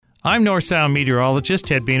I'm North Sound meteorologist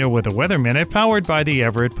Ted Biener with a Weather Minute powered by the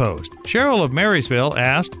Everett Post. Cheryl of Marysville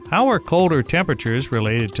asked, how are colder temperatures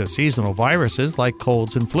related to seasonal viruses like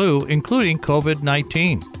colds and flu, including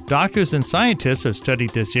COVID-19? Doctors and scientists have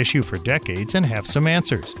studied this issue for decades and have some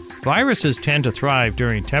answers. Viruses tend to thrive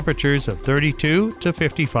during temperatures of 32 to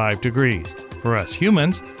 55 degrees. For us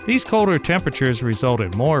humans, these colder temperatures result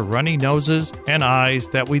in more runny noses and eyes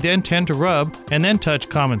that we then tend to rub and then touch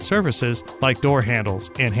common surfaces like door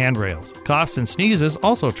handles and handrails. Coughs and sneezes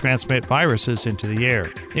also transmit viruses into the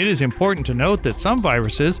air. It is important to note that some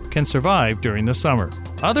viruses can survive during the summer.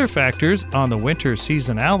 Other factors on the winter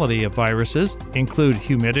seasonality of viruses include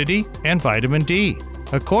humidity and vitamin D.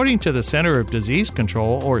 According to the Center of Disease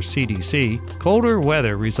Control, or CDC, colder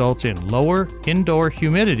weather results in lower indoor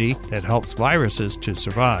humidity that helps viruses to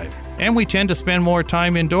survive. And we tend to spend more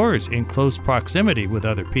time indoors in close proximity with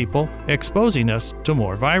other people, exposing us to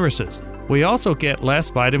more viruses. We also get less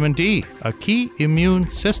vitamin D, a key immune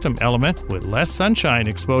system element with less sunshine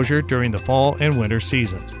exposure during the fall and winter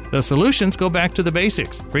seasons. The solutions go back to the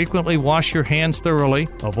basics. Frequently wash your hands thoroughly,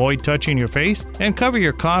 avoid touching your face, and cover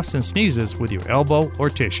your coughs and sneezes with your elbow or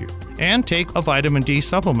tissue. And take a vitamin D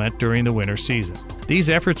supplement during the winter season. These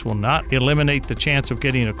efforts will not eliminate the chance of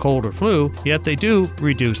getting a cold or flu, yet they do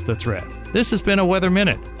reduce the threat. This has been a Weather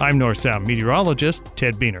Minute. I'm North Sound meteorologist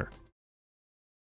Ted Biener.